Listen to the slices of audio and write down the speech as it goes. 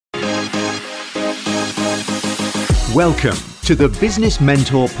Welcome to the Business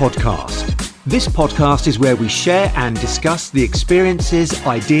Mentor Podcast. This podcast is where we share and discuss the experiences,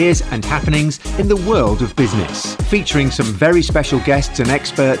 ideas, and happenings in the world of business, featuring some very special guests and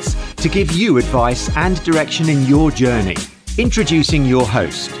experts to give you advice and direction in your journey. Introducing your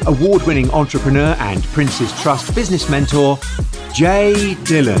host, award-winning entrepreneur and Prince's Trust business mentor, Jay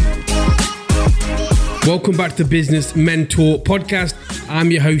Dillon. Welcome back to the Business Mentor Podcast.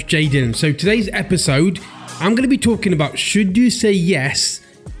 I'm your host, Jay Dillon. So today's episode, I'm going to be talking about, should you say yes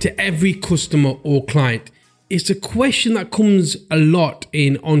to every customer or client? It's a question that comes a lot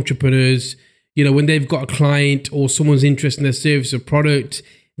in entrepreneurs. You know, when they've got a client or someone's interested in their service or product,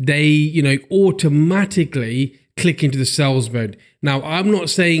 they, automatically click into the sales mode. Now, I'm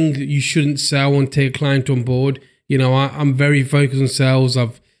not saying that you shouldn't sell and take a client on board. I'm very focused on sales.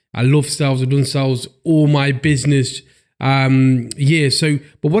 I love sales. I've done sales all my business years.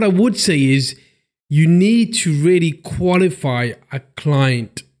 But what I would say is, you need to really qualify a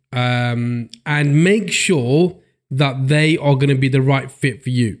client and make sure that they are going to be the right fit for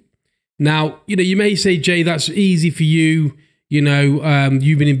you. Now, you may say, Jay, that's easy for you.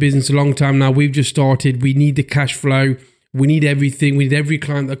 You've been in business a long time now. We've just started. We need the cash flow. We need everything. We need every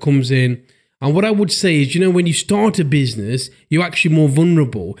client that comes in. And what I would say is, when you start a business, you're actually more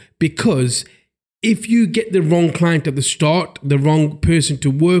vulnerable, because if you get the wrong client at the start, the wrong person to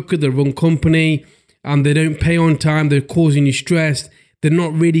work with, the wrong company, and they don't pay on time, they're causing you stress, they're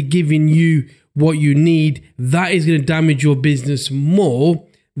not really giving you what you need, that is going to damage your business more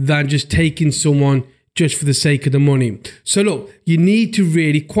than just taking someone just for the sake of the money. So look, you need to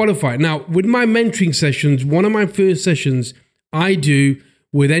really qualify. Now, with my mentoring sessions, one of my first sessions I do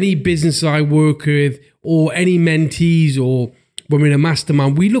with any business I work with or any mentees, or when we're in a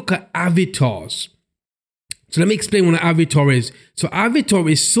mastermind, we look at avatars. So let me explain what an avatar is. So avatar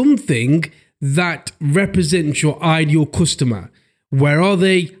is something that represents your ideal customer. Where are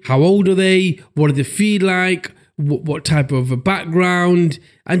they? How old are they? What do they feel like? What type of a background?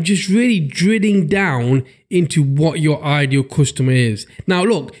 And just really drilling down into what your ideal customer is. Now,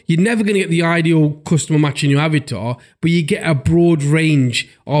 look, you're never going to get the ideal customer matching your avatar, but you get a broad range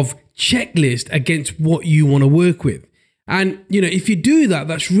of checklist against what you want to work with. And, if you do that,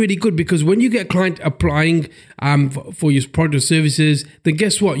 that's really good, because when you get a client applying for your product or services, then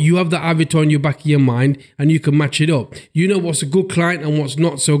guess what? You have that avatar in your back of your mind and you can match it up. You know what's a good client and what's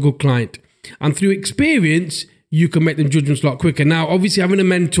not so good client. And through experience, you can make them judgments a lot quicker. Now, obviously, having a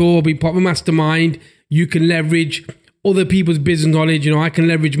mentor, be part of a mastermind, you can leverage other people's business knowledge. I can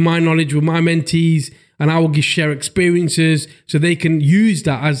leverage my knowledge with my mentees, and I will share experiences so they can use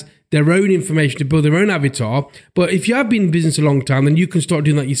that as their own information to build their own avatar. But if you have been in business a long time, then you can start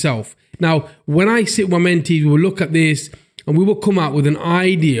doing that yourself. Now, when I sit with my mentees, we will look at this and we will come out with an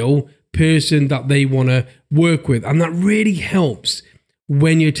ideal person that they want to work with. And that really helps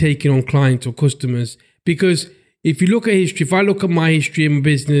when you're taking on clients or customers. Because if you look at history, if I look at my history in my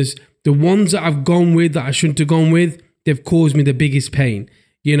business, the ones that I've gone with that I shouldn't have gone with, they've caused me the biggest pain.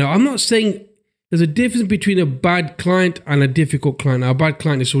 I'm not saying there's a difference between a bad client and a difficult client. Now, a bad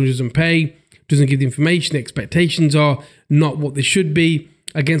client is someone who doesn't pay, doesn't give the information, the expectations are not what they should be,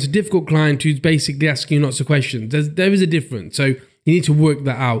 against a difficult client who's basically asking you lots of questions. There is a difference. So you need to work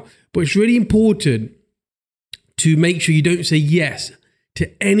that out. But it's really important to make sure you don't say yes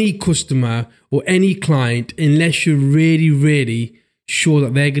to any customer or any client unless you're really, really sure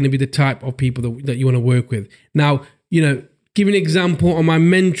that they're going to be the type of people that you want to work with. Now, give an example on my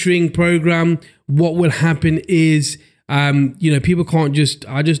mentoring program. What will happen is, people can't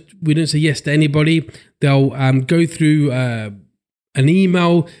we don't say yes to anybody. They'll go through an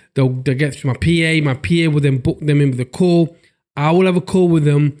email. They'll get through my PA. My PA will then book them in with a call. I will have a call with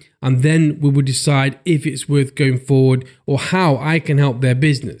them, and then we will decide if it's worth going forward or how I can help their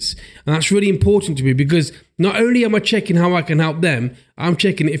business. And that's really important to me, because not only am I checking how I can help them, I'm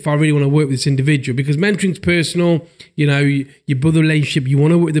checking if I really want to work with this individual, because mentoring's personal. You build a relationship. You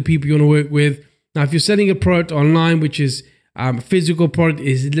want to work with the people you want to work with. Now, if you're selling a product online, which is a physical product,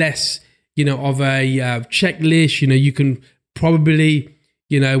 is less, of a checklist. You can probably,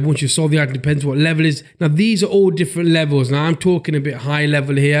 once you solve the item, depends what level is. Now, these are all different levels. Now, I'm talking a bit high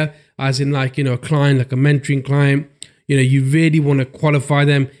level here, as in a client, like a mentoring client. You really want to qualify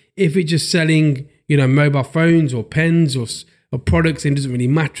them. If it's just selling, mobile phones or pens or products, it doesn't really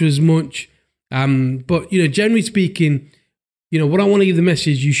matter as much. But generally speaking, what I want to give the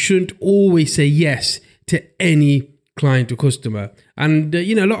message, you shouldn't always say yes to any client or customer. And,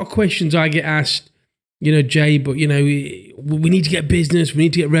 a lot of questions I get asked, Jay, but, we need to get business, we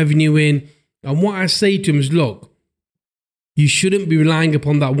need to get revenue in. And what I say to them is, look, you shouldn't be relying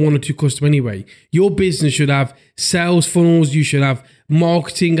upon that one or two customers anyway. Your business should have sales funnels. You should have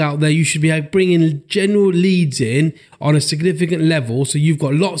marketing out there. You should be bringing general leads in on a significant level. So you've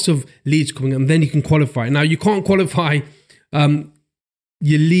got lots of leads coming in, and then you can qualify. Now, you can't qualify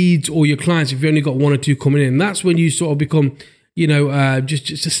your leads or your clients if you only got one or two coming in. That's when you sort of become,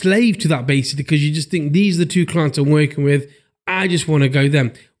 just a slave to that basically, because you just think these are the two clients I'm working with. I just want to go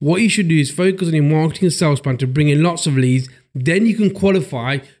them. What you should do is focus on your marketing and sales plan to bring in lots of leads. Then you can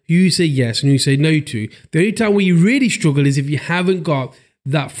qualify who you say yes and who you say no to. The only time where you really struggle is if you haven't got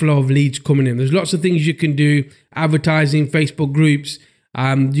that flow of leads coming in. There's lots of things you can do: advertising, Facebook groups.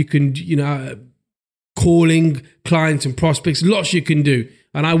 You can, calling clients and prospects. Lots you can do,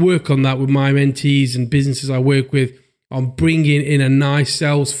 and I work on that with my mentees and businesses I work with on bringing in a nice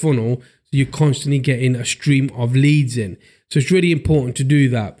sales funnel. So you're constantly getting a stream of leads in. So it's really important to do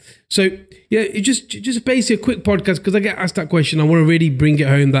that. So yeah, it just basically a quick podcast because I get asked that question. I want to really bring it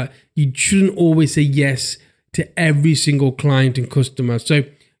home that you shouldn't always say yes to every single client and customer. So,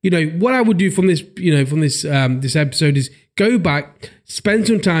 what I would do from this, this episode is go back, spend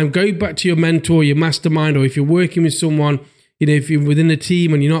some time, go back to your mentor, your mastermind, or if you're working with someone, if you're within a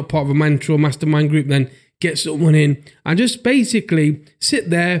team and you're not part of a mentor or mastermind group, then get someone in and just basically sit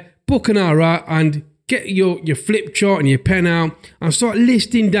there, book an hour and get your flip chart and your pen out and start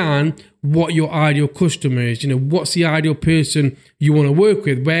listing down what your ideal customer is. What's the ideal person you want to work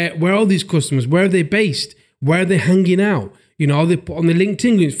with? Where are these customers? Where are they based? Where are they hanging out? Are they on the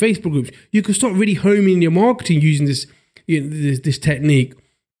LinkedIn groups, Facebook groups? You can start really homing your marketing using this, this technique,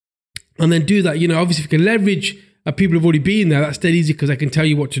 and then do that. Obviously, if you can leverage people who've already been there, that's dead easy because I can tell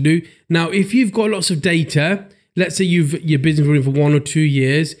you what to do. Now, if you've got lots of data, let's say your business running for 1 or 2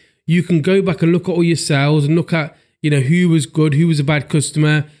 years, you can go back and look at all your sales and look at who was good, who was a bad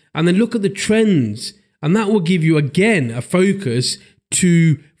customer, and then look at the trends, and that will give you again a focus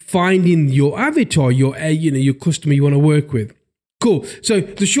to finding your avatar, your customer you want to work with. Cool. So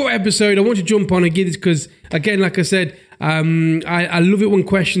the short episode, I want to jump on and give this because, again, like I said, I love it when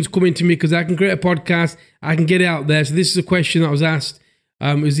questions come into me because I can create a podcast, I can get it out there. So this is a question that was asked.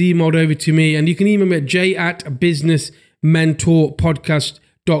 It was emailed over to me, and you can email me at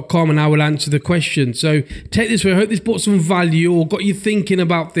j@businessmentorpodcast.com and I will answer the question. So take this away. I hope this brought some value or got you thinking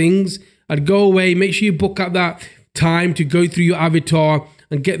about things. I'd go away, make sure you book out that time to go through your avatar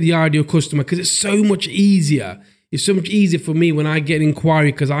and get the ideal customer because it's so much easier. It's so much easier for me when I get an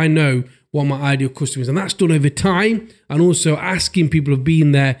inquiry because I know what my ideal customer is. And that's done over time and also asking people who've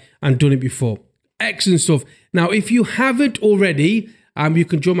been there and done it before. Excellent stuff. Now, if you haven't already, you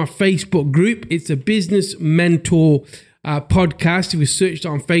can join my Facebook group. It's a Business Mentor podcast. If you search it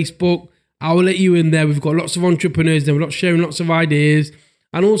on Facebook, I will let you in there. We've got lots of entrepreneurs there. We're sharing lots of ideas.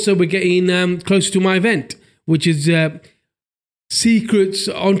 And also we're getting closer to my event, which is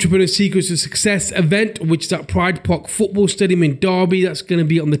Entrepreneur Secrets of Success event, which is at Pride Park Football Stadium in Derby. That's going to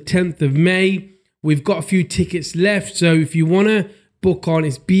be on the 10th of May. We've got a few tickets left. So if you want to book on,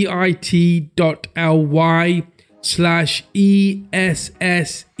 it's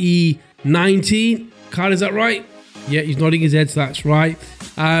bit.ly/ESSE19. Carl, is that right? Yeah, he's nodding his head, so that's right.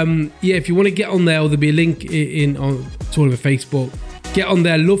 If you want to get on there, there'll be a link on sort of a Facebook. Get on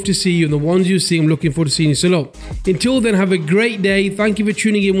there. Love to see you. And the ones you see, I'm looking forward to seeing you. So look, until then, have a great day. Thank you for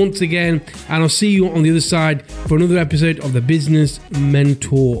tuning in once again. And I'll see you on the other side for another episode of the Business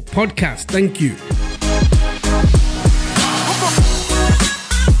Mentor Podcast. Thank you.